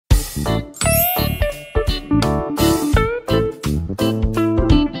Hi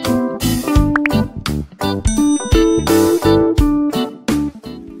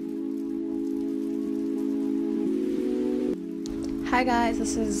guys,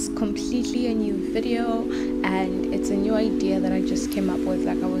 this is completely a new video and it's a new idea that I just came up with.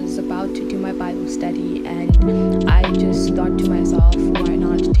 Like, I was about to do my Bible study and I just thought to myself, why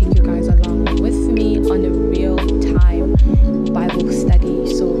not take you guys along with me on a real-time Bible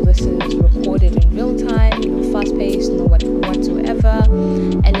study. So this is recorded in real time, fast-paced, no whatsoever.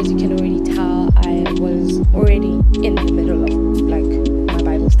 And as you can already tell, I was already in the middle of my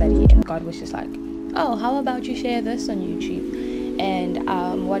Bible study, and God was just like, oh, how about you share this on YouTube? And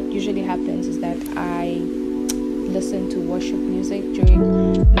what usually happens is that I listen to worship music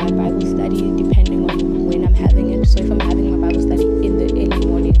during my Bible study, depending on when I'm having it. So if I'm having my Bible study in the early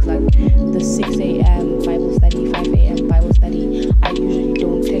mornings, like the 6 a.m. Bible study, 5 a.m. Bible study, I usually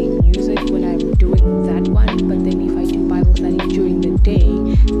don't play music when I'm doing that one. But then if I do Bible study during the day,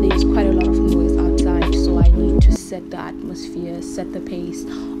 there's quite a lot of noise outside, so I need to set the atmosphere, set the pace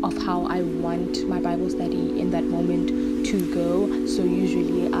of how I want my Bible study in that moment to go. So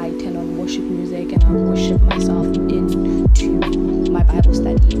usually I turn on worship music and I worship myself into my Bible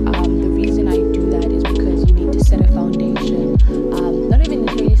study. The reason I do that is because you need to set a foundation, not even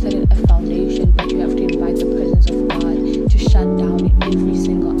necessarily set a foundation, but you have to invite the presence of God to shut down every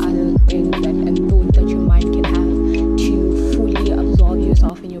single other thing and thought that your mind can have, to fully absorb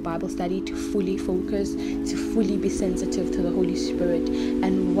yourself in your Bible study, to fully focus, to fully be sensitive to the Holy Spirit.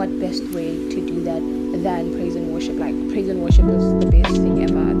 And what best way to do that than praise and worship? Like, praise and worship is the best thing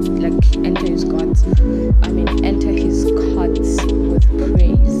ever. Like, enter his courts with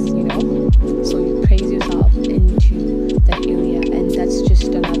praise, so you praise yourself into that area. And that's just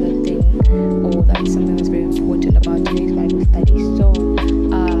another thing, or that's something that's very important about today's Bible study. So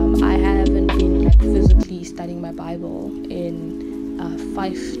I haven't been physically studying my Bible in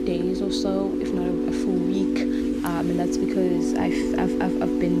 5 days or so, if not a full week, and that's because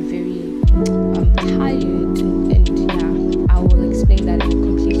I've been very tired, and yeah, I will explain that in a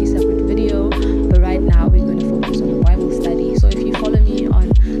completely separate video. But right now we're going to focus on the Bible study. So if you follow me on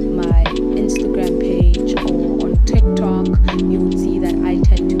my Instagram page or on TikTok, you will see that I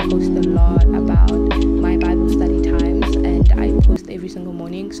tend to post a lot about my Bible study times, and I post every single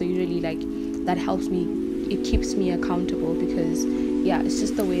morning. So usually that helps me, it keeps me accountable, because yeah, it's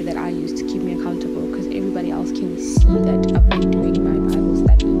just the way that I use to keep me accountable, because everybody else can see that I've been doing my Bible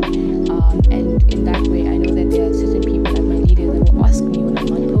study. And in that way, I know that there are certain people, like my leaders, that will ask me when I'm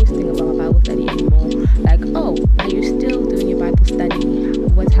not posting about my Bible study anymore, like, oh, are you still doing your Bible study?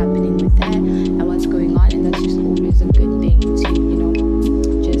 What's happening with that? And what's going on? And that's just always a good thing to,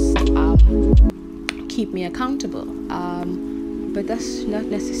 just keep me accountable. But that's not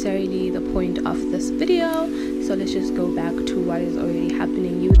necessarily the point of this video. So let's just go back to what is already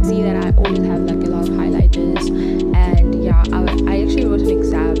happening. You would see that I always have a lot of highlighters, and yeah, I actually wrote an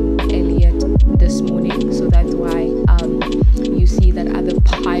exam earlier this morning, so that's why you see that other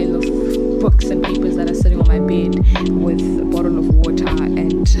pile of books and papers that are sitting on my bed with a bottle of water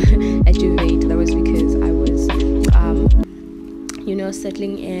and a duvet. That was because I was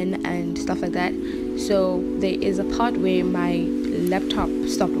settling in and stuff like that. So there is a part where my laptop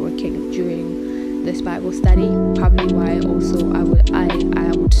stopped working during this Bible study, probably why also I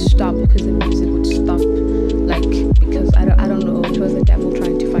would stop, because the music would stop, because I don't know, it was the devil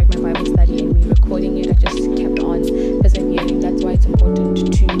trying to fight my Bible study and me recording it. I just kept on persevering. That's why it's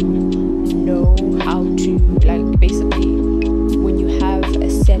important to know how to, basically, when you have a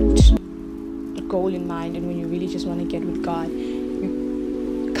set goal in mind and when you really just want to get with God,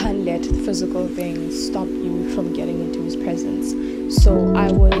 you can't let physical things stop you from getting into his presence. So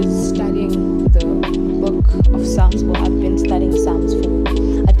I was studying the book of Psalms. Well, I've been studying Psalms for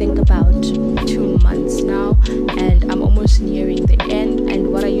I think about 2 months now, and I'm almost nearing the end.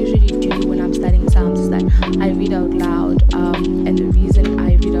 And what I usually do when I'm studying Psalms is that I read out loud, and the reason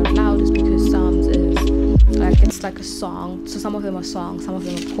I read out loud is because Psalms is it's like a song. So some of them are songs, some of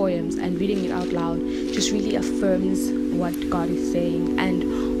them are poems, and reading it out loud just really affirms what God is saying.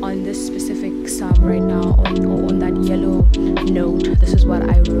 And on this specific psalm right now, on that yellow note, this is what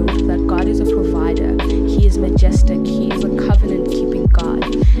I wrote: that God is a provider, he is majestic, he is a covenant keeping God.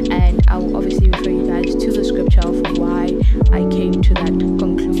 And I will obviously refer you guys to the scripture of why I came to that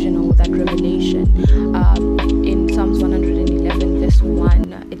conclusion or that revelation. In Psalms 111 verse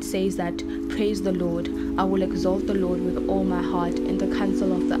 1, it says that, praise the Lord, I will exalt the Lord with all my heart in the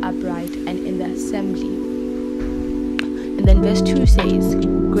council of the upright and in the assembly. And then verse 2 says,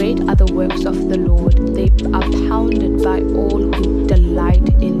 great are the works of the Lord, they are pounded by all who delight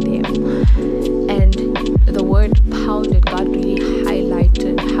in them.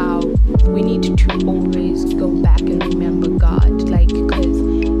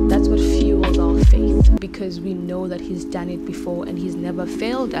 never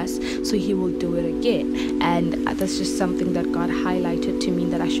failed us, so he will do it again. And that's just something that God highlighted to me,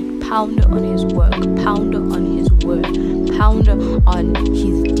 that I should ponder on his work, ponder on his word, ponder on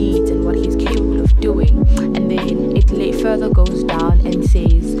his deeds and what he's capable of doing. And then it further goes down and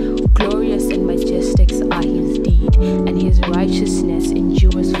says, glorious and majestic are his deed, and his righteousness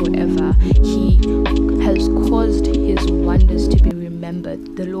endures forever. He has caused his wonders to be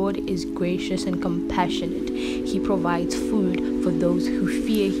remembered. The Lord is gracious and compassionate. He provides food for those who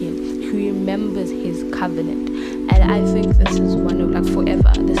fear him. He remembers his covenant. And I think this is one of, like,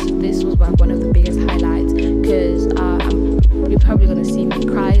 forever, this was one of the biggest highlights, because you're probably gonna see me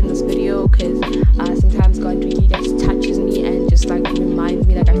cry in this video, because sometimes God really just touches me and just like reminds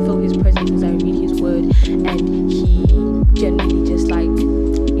me, like I feel his presence as I read his word, and he genuinely just like,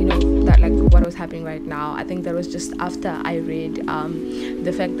 you know, that like what was happening right now. I think that was just after I read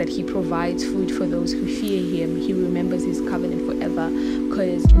the fact that he provides food for those who fear him. He remembers his covenant forever,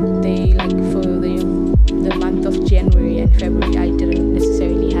 because they, like, for the month of January and February, I didn't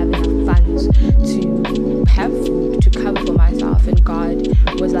necessarily have enough funds to have food to cover for myself, and God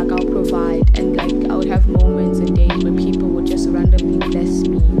was like, I'll provide. And like I would have moments and days where people would just randomly bless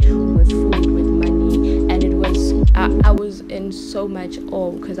me with food, with money, and it was I was in so much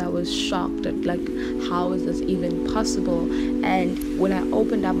awe, because I was shocked at like, how is this even possible? And when I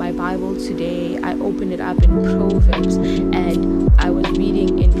opened up my Bible today, I opened it up in Proverbs, and I was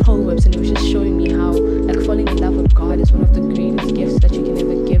reading in Proverbs, and it was just showing me how like falling in love with God is one of the greatest gifts that you can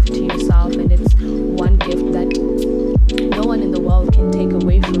ever give to yourself, and it's one gift that no one in the world can take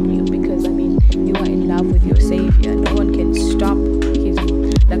away from you, because I mean, you are in love with your Savior. No one can stop his,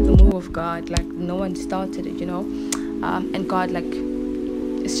 like, the move of God. Like, no one started it, you know. And God, like,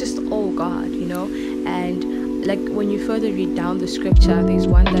 it's just all God, you know. And like when you further read down the scripture, there's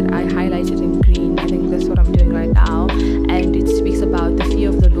one that I highlighted in green. I think that's what I'm doing right now, and it speaks about the fear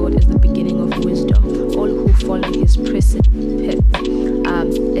of the Lord is the beginning of wisdom. All who follow his precepts,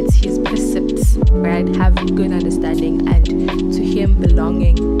 it's his precepts, right, have good understanding, and to him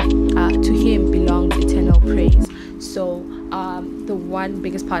belongs eternal praise. So the one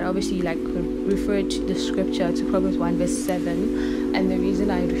biggest part, obviously, like, referred to the scripture to Proverbs 1 verse 7, and the reason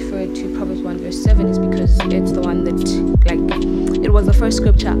I referred to Proverbs 1 verse 7 is because it's the one that, like, it was the first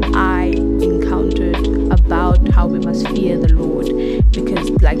scripture I encountered about how we must fear the Lord, because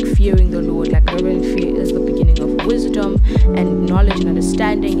like fearing the Lord, like reverent fear, is the beginning of wisdom and knowledge and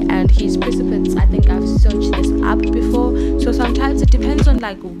understanding, and his precepts, I think I've searched this up before, so sometimes it depends on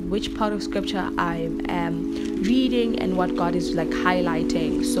like which part of scripture I am reading and what God is like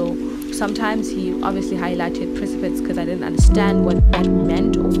highlighting. So sometimes he obviously highlighted precepts because I didn't understand what that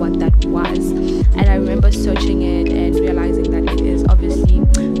meant or what that was, and I remember searching it and realizing that it is obviously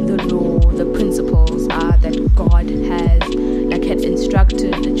the law, the principles that God had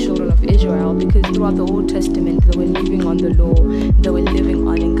instructed the children of Israel, because throughout the Old Testament they were living on the law, they were living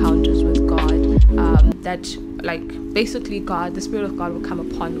on encounters with God, that like basically God, the Spirit of God, will come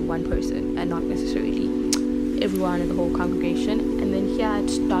upon one person and not necessarily everyone in the whole congregation. And then here I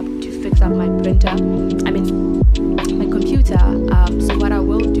stopped to fix up my computer, so what I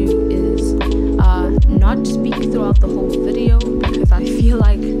will do is not speak throughout the whole video, because I feel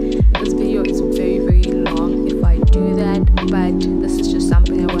like this video is very, very long if I do that, but this is just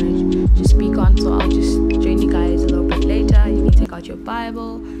something I wanted to speak on, so I'll just join you guys a little bit later. You can take out your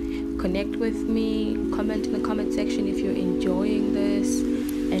Bible, connect with me, comment in the comment section if you're enjoying this,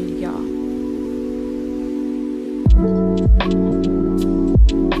 and yeah.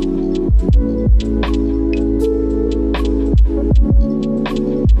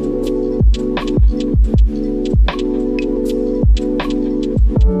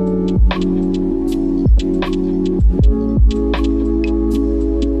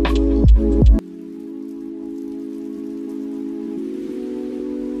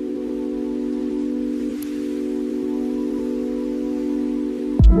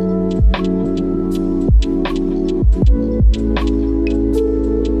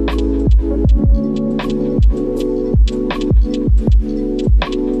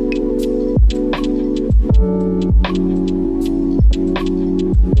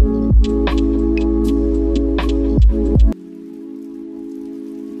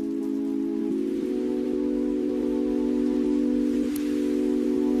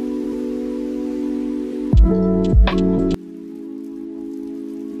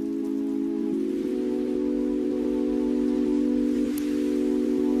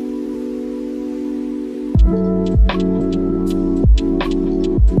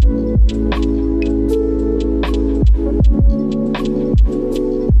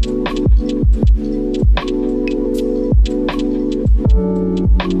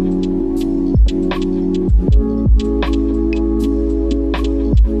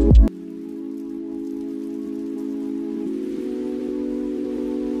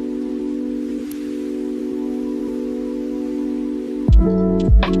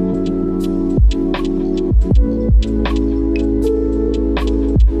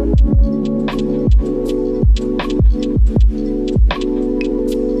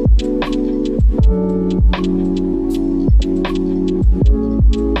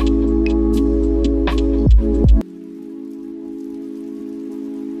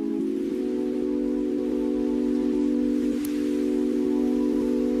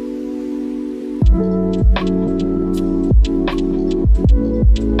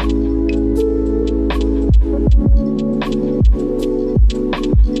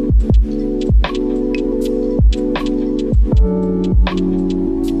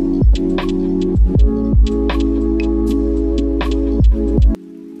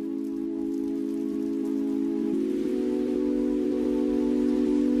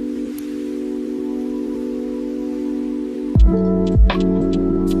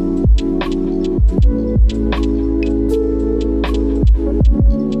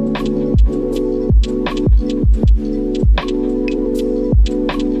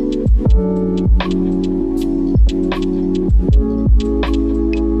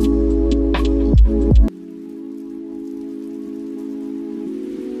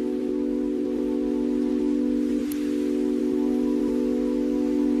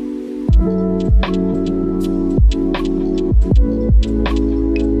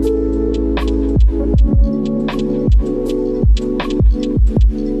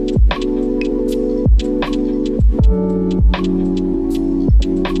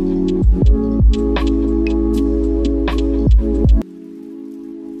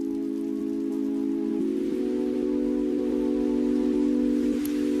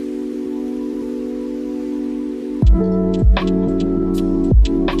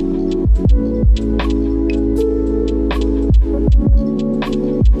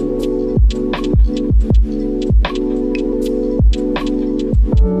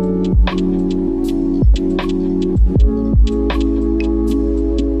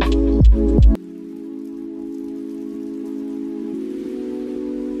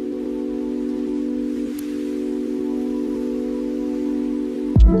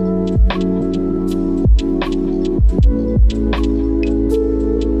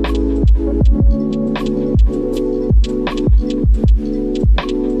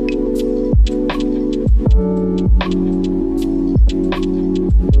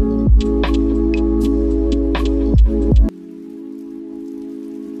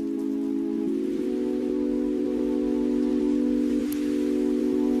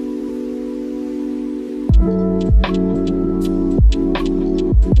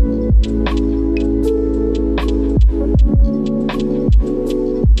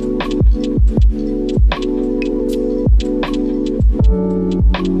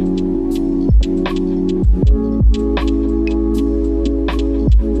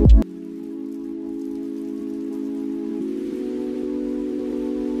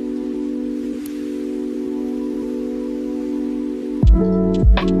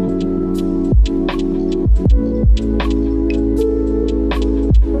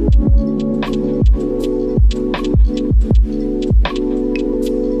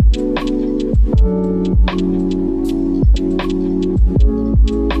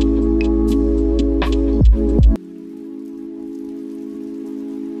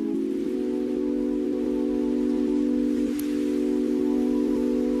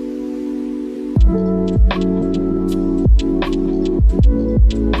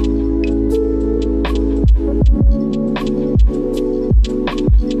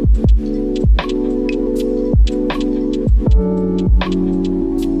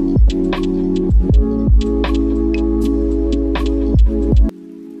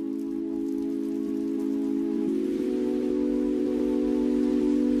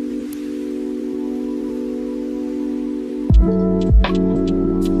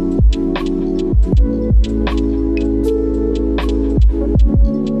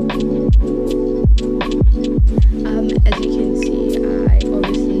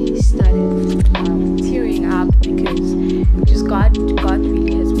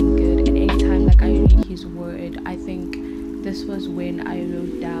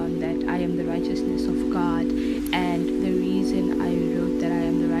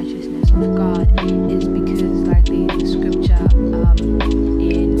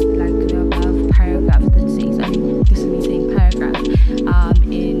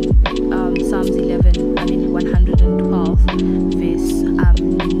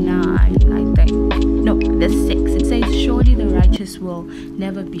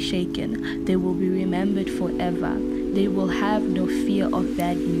 Never be shaken. They will be remembered forever. They will have no fear of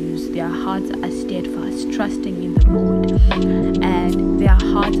bad news. Their hearts are steadfast, trusting in the Lord, and their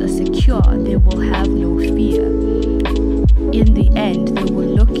hearts are secure, they will have no fear. In the end, they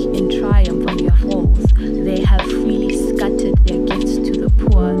will look in triumph on their foes. They have freely scattered their gifts to the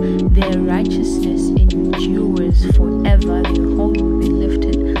poor. Their righteousness endures forever. Their home will be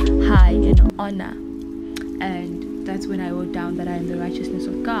lifted high in honor. And that's when I wrote down that I am the righteousness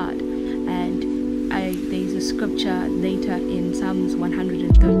of God. And there's a scripture later in Psalms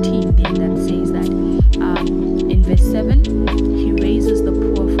 113 there that says that in verse 7, he raises the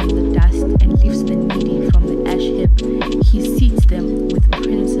poor from the dust and lifts the needy from the ash heap. He seats them with the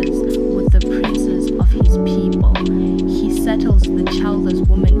princes of his people. He settles the childless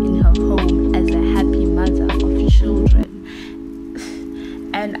woman in her home as a happy mother of children.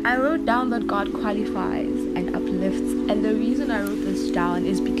 And I wrote down that God qualifies and uplifts. And the reason I wrote this down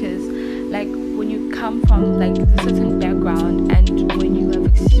is because, like, when you come from like a certain background and when you have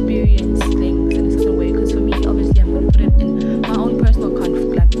experienced things in a certain way, because for me, obviously, I'm going to put it in my own personal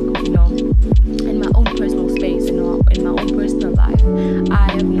conflict, like, you know, in my own personal space, in my own personal life.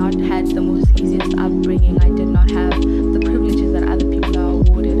 I have not had the most easiest upbringing. I did not have the privileges that other people are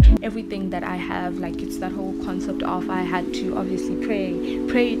awarded. Everything that I have, like, it's that whole concept of I had to obviously pray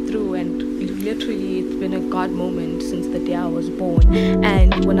it through, and literally it's been a God moment since the day I was born.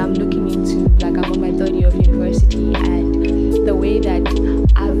 And when I'm looking into, like, I'm on my third year of university, and the way that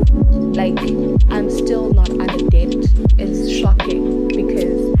I'm still not under debt is shocking,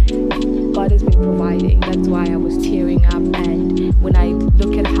 because God has been providing. That's why I was tearing up. And when I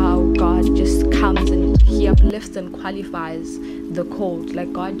look at how God just comes and he uplifts and qualifies the called,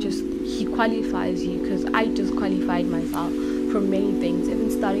 like, God just, he qualifies you, because I just qualified myself from many things.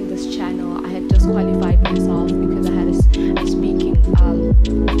 Even starting this channel, I had just qualified myself because I had a speaking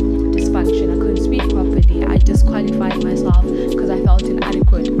dysfunction. I couldn't speak properly. I disqualified myself because I felt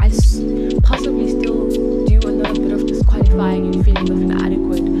inadequate. I possibly still do a little bit of disqualifying and feeling of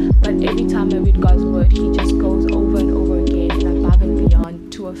inadequate, but every time I read God's word, he just goes over and over again and above and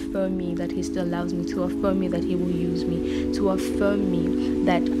beyond to affirm me that he still loves me, to affirm me that he will use me, to affirm me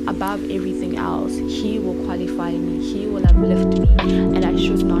that above everything else, he will qualify me, he will uplift me, and I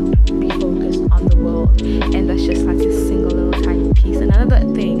should not be focused on the world. And that's just like a single little tiny piece. Another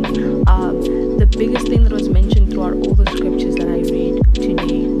thing, the biggest thing that was mentioned throughout all the scriptures that I read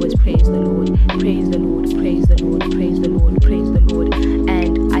today was praise the Lord, praise the Lord, praise the Lord, praise the Lord, praise the Lord.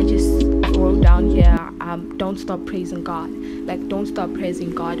 And I just wrote down here, don't stop praising God. Like, don't stop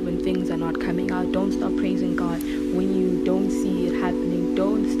praising God when things are not coming out. Don't stop praising God when you don't see it happening.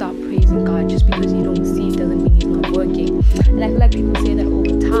 Don't stop praising God. Just because you don't see it doesn't mean he's not working. And I feel like people say that all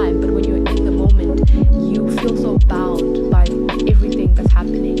the time, but when you're in the moment, you feel so bound by everything that's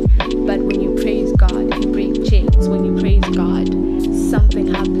happening. But when you praise God, you break chains. When you praise God, something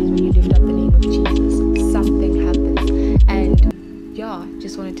happens. When you lift up the name of Jesus, something happens. And yeah,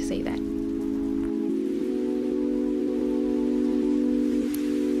 just wanted to say that.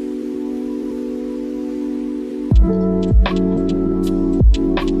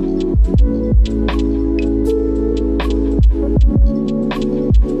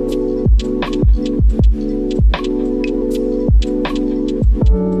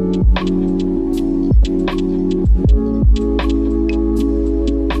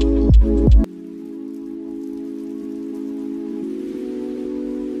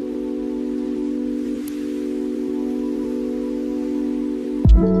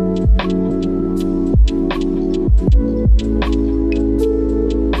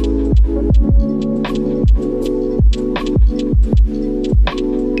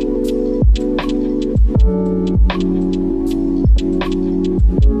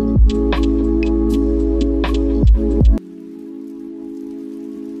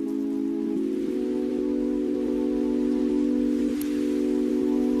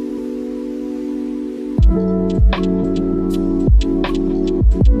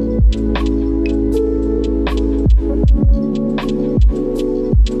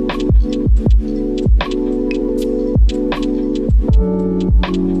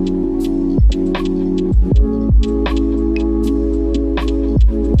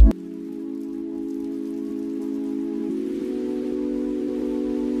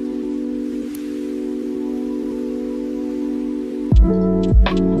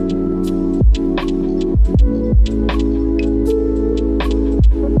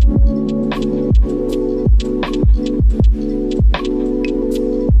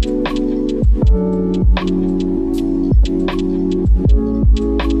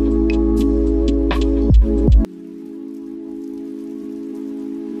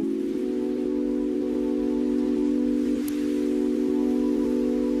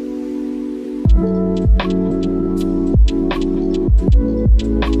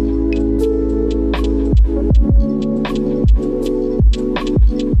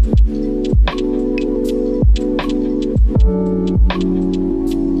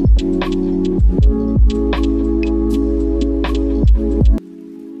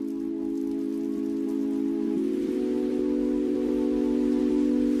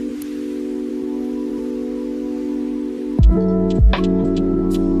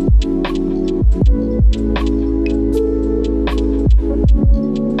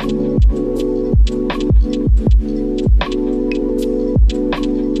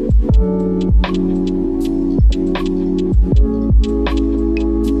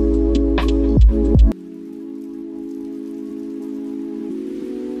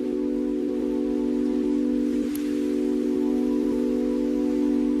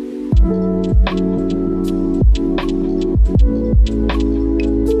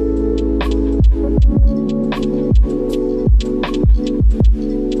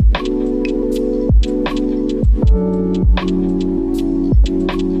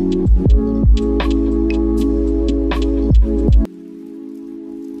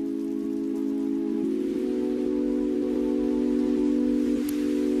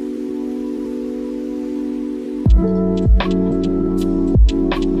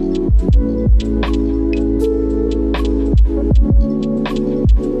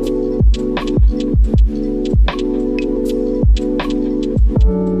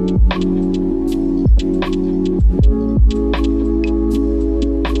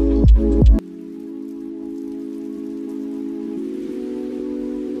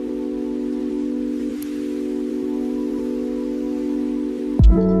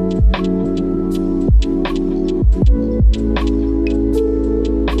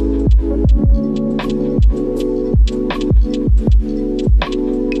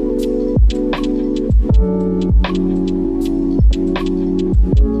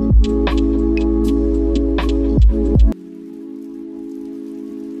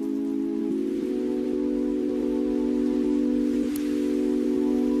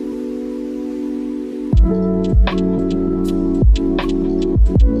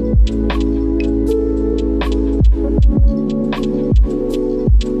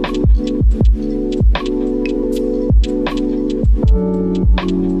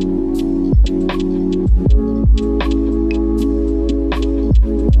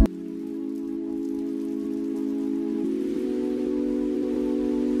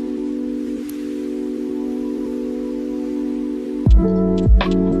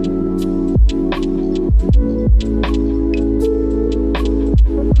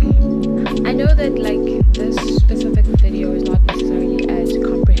 I know that like this specific video is not necessarily as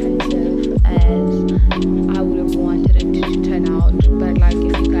comprehensive as I would have wanted it to turn out, but like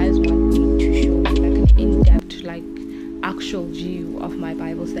if you guys want me to show you like an in-depth like actual view of my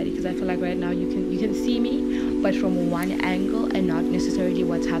Bible study, because I feel like right now you can see me but from one angle and not necessarily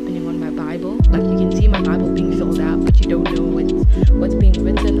what's happening on my Bible. Like you can see my Bible being filled out but you don't know what's being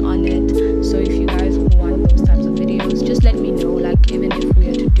written on it. So if you guys want those types of videos, just let me know. Like even if we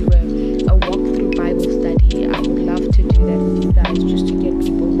are to do a walkthrough Bible study, I would love to do that with you guys, just to get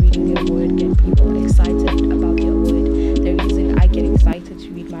people reading their word, get people excited about their word. The reason I get excited to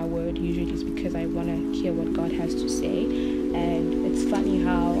read my word usually is because I want to hear what God has to say. And it's funny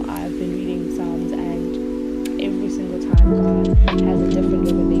how I've been reading Psalms, and every single time God has a different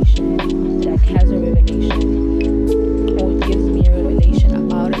revelation, like has a revelation or gives me a revelation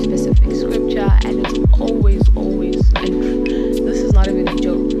about a specific scripture, and it's always, and this is not even a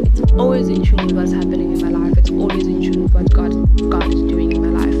joke, it's always in tune with what's happening in my life. It's always in tune with what God is doing in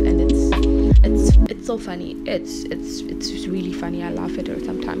my life, and it's so funny. It's really funny. I laugh at it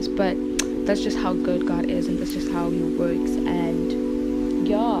sometimes, but that's just how good God is, and that's just how He works. And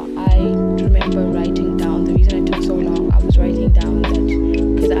yeah, I remember writing down, the reason it took so long, I was writing down that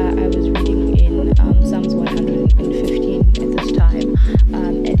because I was reading in Psalms 115 at this time,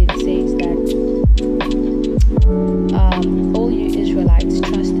 and it says that all you Israelites,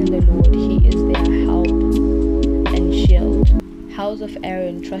 trust in the Lord, He is their help and shield. House of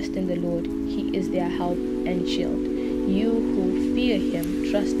Aaron, trust in the Lord, He is their help and shield. You who fear Him,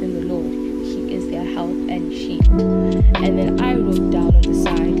 trust in the Lord, He is their help and shield. And then I wrote down on the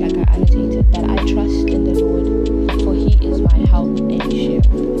side, like I annotated, that I trust in the Lord, for He is my help and shield.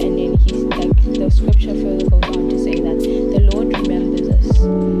 And then He's like, the scripture further goes on to say that the Lord remembers us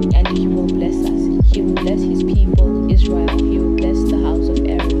and He will bless us. He will bless His people Israel. He will bless the house of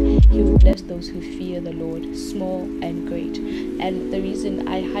Aaron. He will bless those who fear the Lord, small and great. And the reason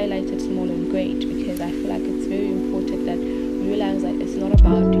I highlighted small and great, because I feel like it's very important that we realize that it's not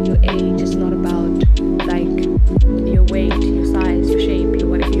about your age, it's not about like your weight, your size, your shape,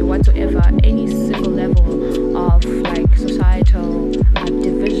 your whatsoever. Any single level of like societal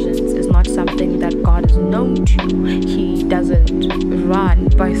divisions is not something that God is known to. He doesn't run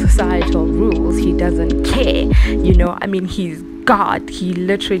by societal rules. He doesn't care. I mean, He's God. He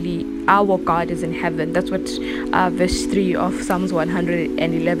literally, our God is in heaven. That's what verse 3 of Psalms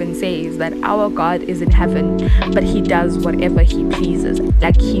 111 says, that our God is in heaven, but He does whatever He pleases.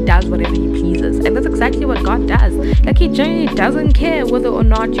 Like He does whatever He pleases, and that's exactly what God does. Like He generally doesn't care whether or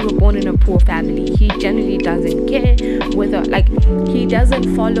not you were born in a poor family. He generally doesn't care whether, like, He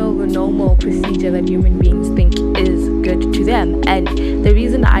doesn't follow the normal procedure that human beings think is good to them. And the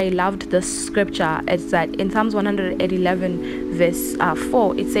reason I loved this scripture is that in Psalms 111 verse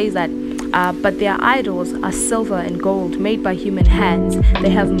 4, it says that but their idols are silver and gold, made by human hands. They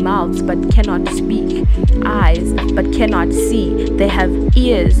have mouths but cannot speak, eyes but cannot see. They have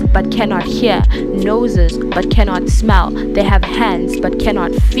ears but cannot hear, noses but cannot smell. They have hands but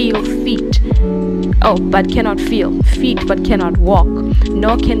cannot feel, feet but cannot walk.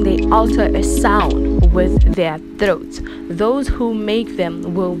 Nor can they alter a sound with their throats. Those who make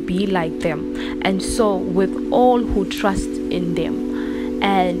them will be like them, and so with all who trust in them.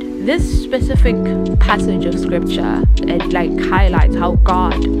 And this specific passage of scripture, it like highlights how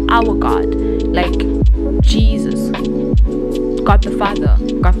God, our God, like Jesus, God the Father,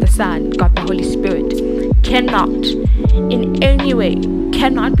 God the Son, God the Holy Spirit, cannot in any way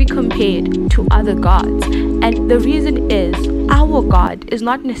cannot be compared to other gods. And the reason is, our God is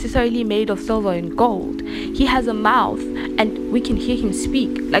not necessarily made of silver and gold. He has a mouth and we can hear him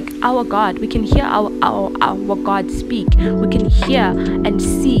speak. Like our God, we can hear our God speak. We can hear and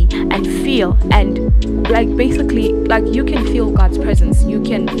see and feel, and like basically like you can feel God's presence. You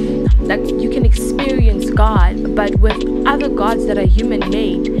can experience God. But with other gods that are human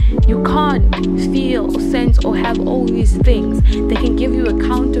made, you can't feel or sense or have all these things. They can give you a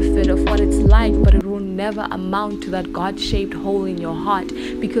counterfeit of what it's like, but it will never amount to that God-shaped hole in your heart,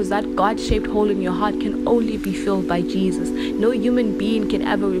 because that God-shaped hole in your heart can only be filled by Jesus. No human being can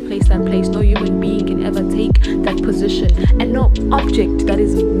ever replace that place. No human being can ever take that position, and no object that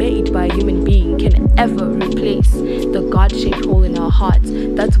is made by a human being can ever replace the God-shaped hole in our hearts.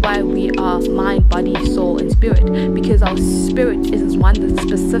 That's why we are mind, body, soul, and spirit, because our spirit is one that's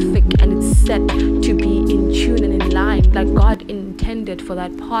specific and it's set to be in tune and in line, like God intended for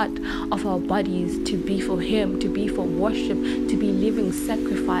that part of our bodies to be for him, to be for worship, to be living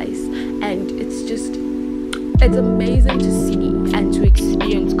sacrifice. And it's amazing to see and to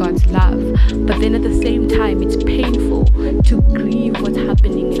experience God's love, but then at the same time it's painful to grieve what's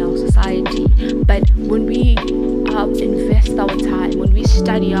happening in our society. But when we invest our time, when we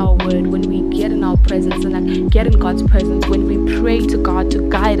study our word, when we get in our presence and like get in God's presence, when we pray to God to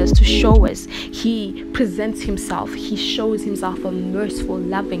guide us, to show us, he presents himself, he shows himself a merciful,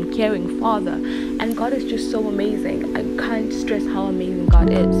 loving, caring father. And God is just so amazing. I can't stress how amazing God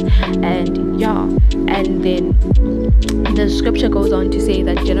is. And yeah, and then the scripture goes on to say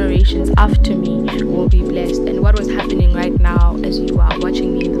that generations after me will be blessed. And what was happening right now as you are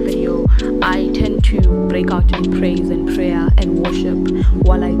watching me in the video, I tend to break out in praise and prayer and worship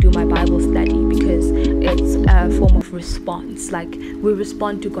while I do my Bible study, because it's a form of response. Like we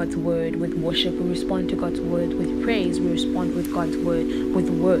respond to God's word with worship, we respond to God's word with praise, we respond with God's word with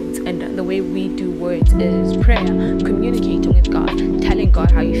words. And the way we do words is prayer, communicating with God, telling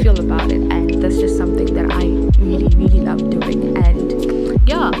God how you feel about it. And that's just something that I really love doing. And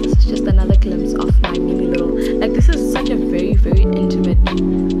yeah, this is just another glimpse of my mini little, like this is such a very intimate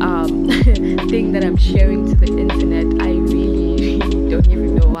thing that I'm sharing to the internet. I really don't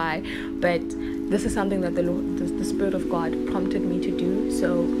even know why, but this is something that the Spirit of God prompted me to do.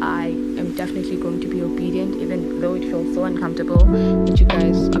 So I am definitely going to be obedient, even though it feels so uncomfortable. But you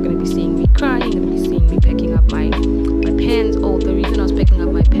guys are going to be seeing me crying, going to be seeing me picking up my pens. Oh, the reason I was picking up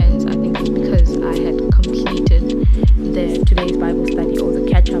my pens, I think, is because I had completed the today's Bible study, or the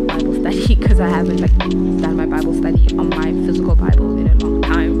catch-up Bible study, because I haven't done my Bible study on my physical Bible in a long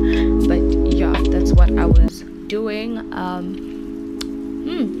time. But yeah, that's what I was doing.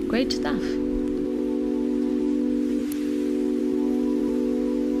 Great stuff.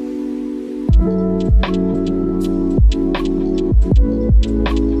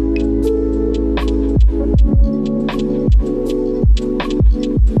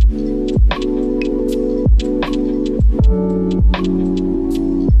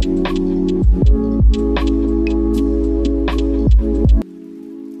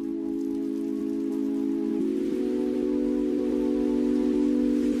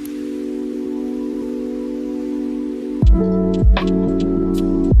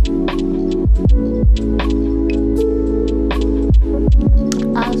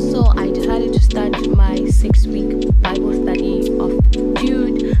 Also, I decided to start my 6-week Bible study of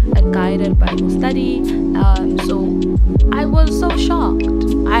Jude, a guided Bible study. So I was so shocked.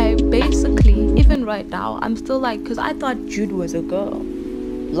 I basically, even right now, I'm still like, because I thought Jude was a girl.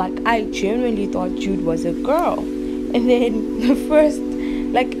 Like, I genuinely thought Jude was a girl. And then the first,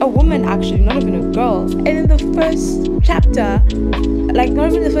 like a woman actually, not even a girl. And in the first chapter, like not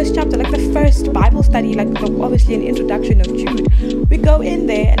even the first chapter, like the first Bible study, like obviously an introduction of Jude, we go in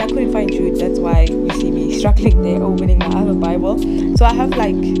there and I couldn't find Jude. That's why you see me struggling there opening my other Bible. So I have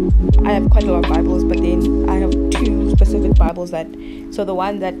quite a lot of Bibles, but then I have 2 specific Bibles so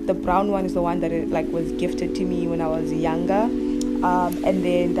the brown one is the one that was gifted to me when I was younger. And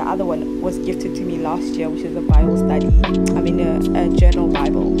then the other one was gifted to me last year, which is a Bible study. A journal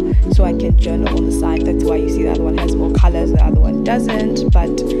Bible, so I can journal on the side. That's why you see the other one has more colors, the other one doesn't.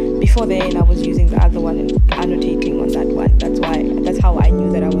 But before then, I was using the other one and annotating on that one. That's how I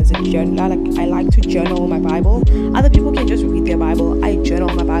knew that I was a journaler. I like to journal my Bible. Other people can just read their Bible. I journal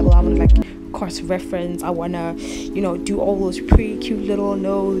my Bible. I want to cross reference. I want to do all those pretty cute little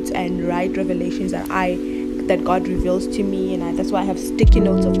notes and write revelations that I that God reveals to me, and that's why I have sticky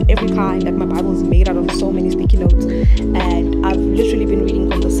notes of every kind. Like, my Bible is made out of so many sticky notes, and I've literally been reading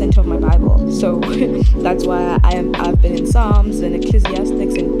from the center of my Bible. So that's why I've been in Psalms and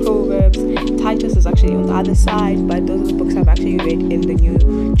Ecclesiastics and Proverbs. Titus is actually on the other side, but those are the books I've actually read in the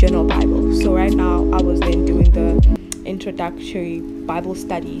New General Bible. So right now I was then doing the introductory Bible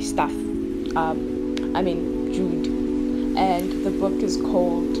study stuff. Jude, and the book is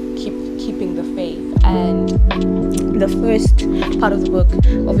called Keeping the Faith. And the first part of the book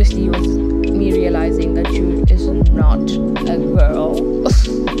obviously was me realizing that Jude is not a girl.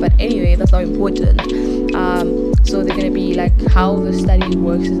 But anyway, that's not important. So they're gonna be like, how the study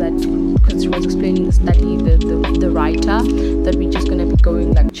works is that, because she was explaining the study, the writer, that we're just gonna be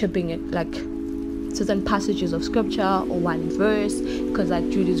going like chipping it, like certain passages of scripture or one verse, because like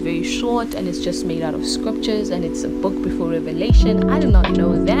Jude is very short and it's just made out of scriptures, and it's a book before Revelation. I did not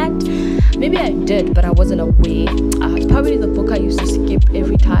know that. Maybe I did, but I wasn't aware. It's probably the book I used to skip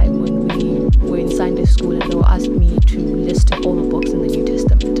every time when we were in Sunday school and they would ask me to list all the books in the New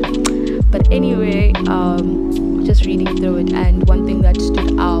Testament. But anyway, just reading through it, and one thing that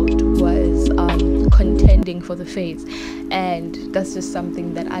stood out was contending for the faith. And that's just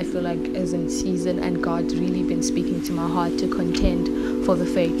something that I feel like is in season, and God's really been speaking to my heart to contend for the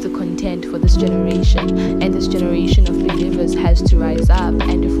faith, to contend for this generation. And this generation of believers has to rise up,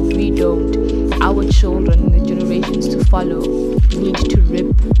 and if we don't, our children, the generations to follow, need to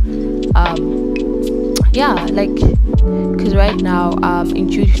rip because right now in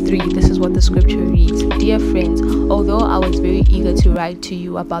Jude 3, this is what the scripture reads: Dear friends, although I was very eager to write to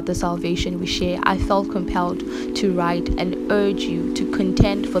you about the salvation we share, I felt compelled to write and urge you to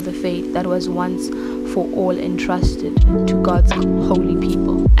contend for the faith that was once for all entrusted to God's holy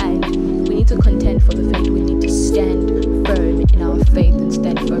people. And we need to contend for the faith. We need to stand firm in our faith and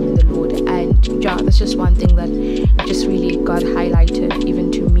stand firm in the Lord. And yeah, that's just one thing that just really got highlighted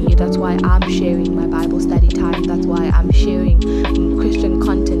even to me. That's why I'm sharing my Bible study time. That's why I'm sharing Christian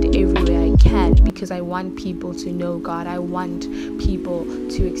content everywhere I can, because I want people to know God. I want people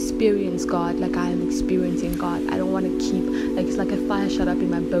to experience God like I am experiencing God. I don't want to keep, like, it's like a fire shut up in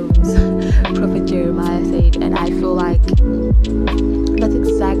my bones, Prophet Jeremiah said. And I feel like that's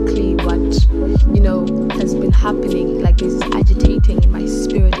exactly what, has been happening. Like, there's this agitating in my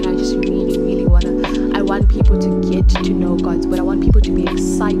spirit, and I just really want people to get to know God's word. I want people to be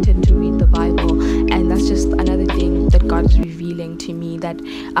excited to read the Bible. And that's just another thing that God is revealing to me, that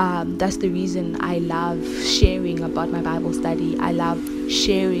that's the reason I love sharing about my Bible study. I love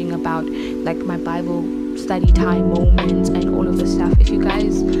sharing about like my Bible study time moments and all of the stuff. If you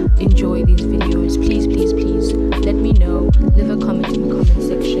guys enjoy these videos, please let me know. Leave a comment in the comment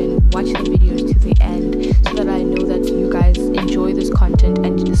section. Watch the videos to the end so that I know that you guys enjoy this content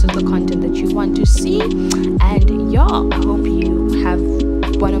and this is the content that you want to see. And yeah, I hope you have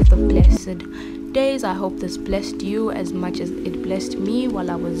one of the blessed days. I hope this blessed you as much as it blessed me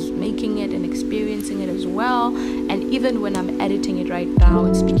while I was making it and experiencing it as well. And even when I'm editing it right now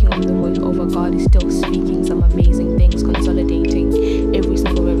and speaking over the voiceover, God is still speaking some amazing things, consolidating every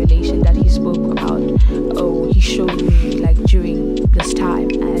single revelation that he spoke about. He showed me like during this time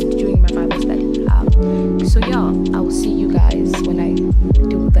and during my Bible study. So yeah, I will see you guys when I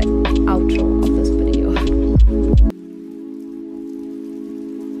do the outro of this video.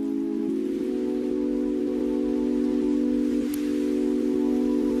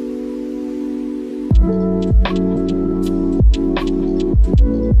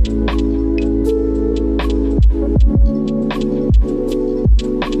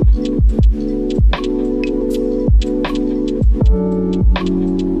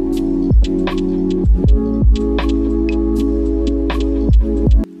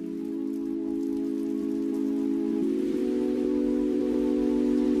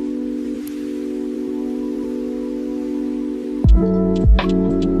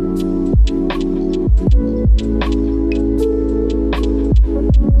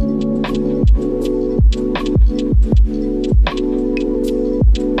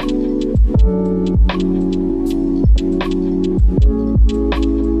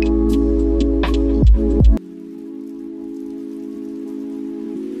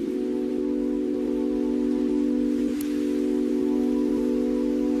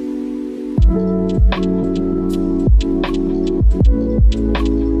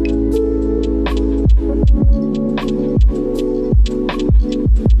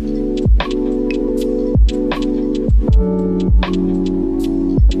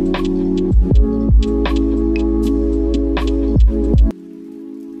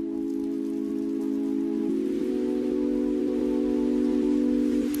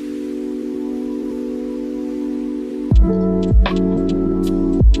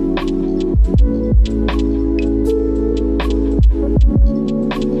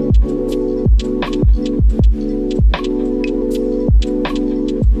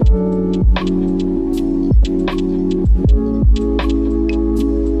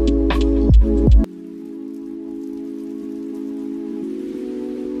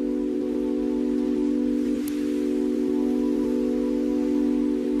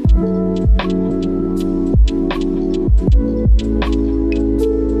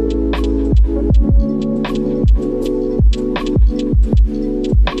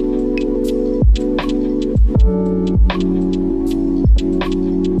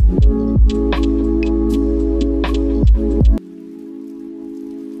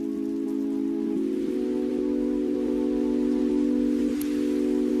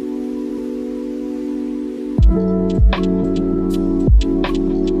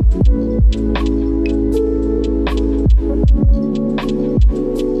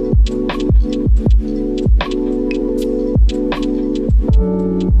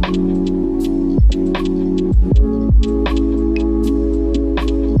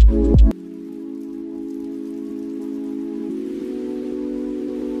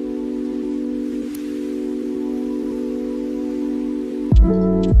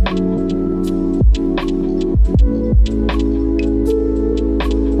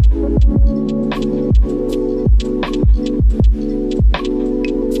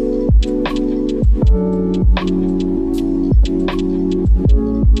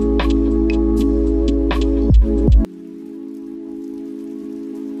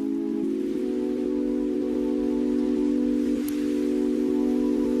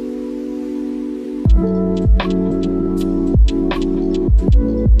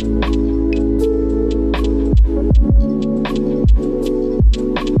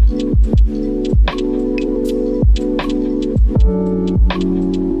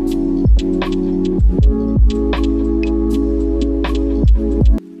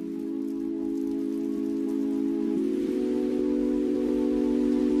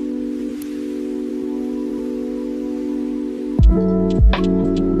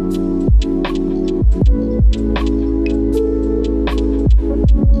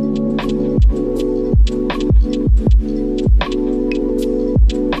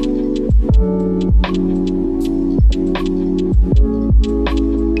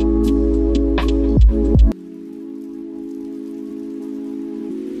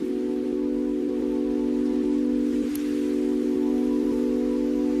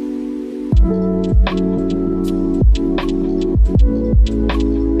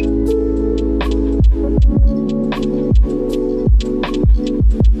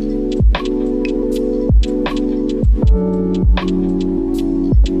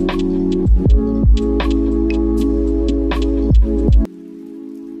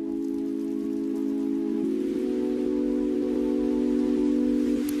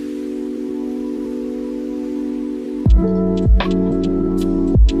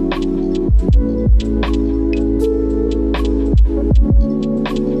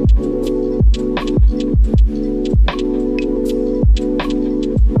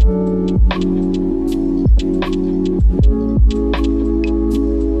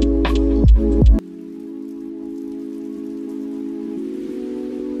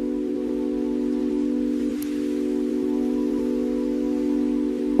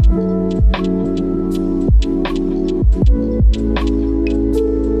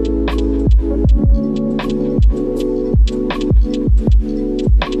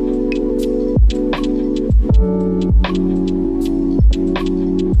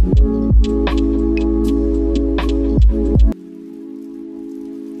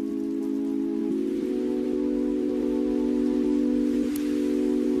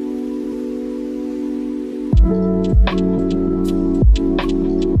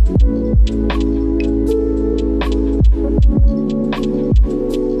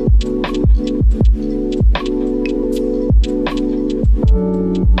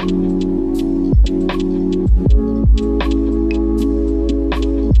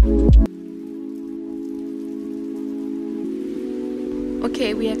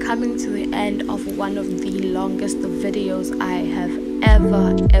 Okay, we are coming to the end of one of the longest videos I have ever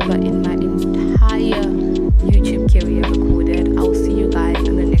in my entire YouTube career recorded. I'll see you guys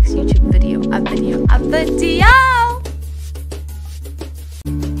in the next YouTube video. A video.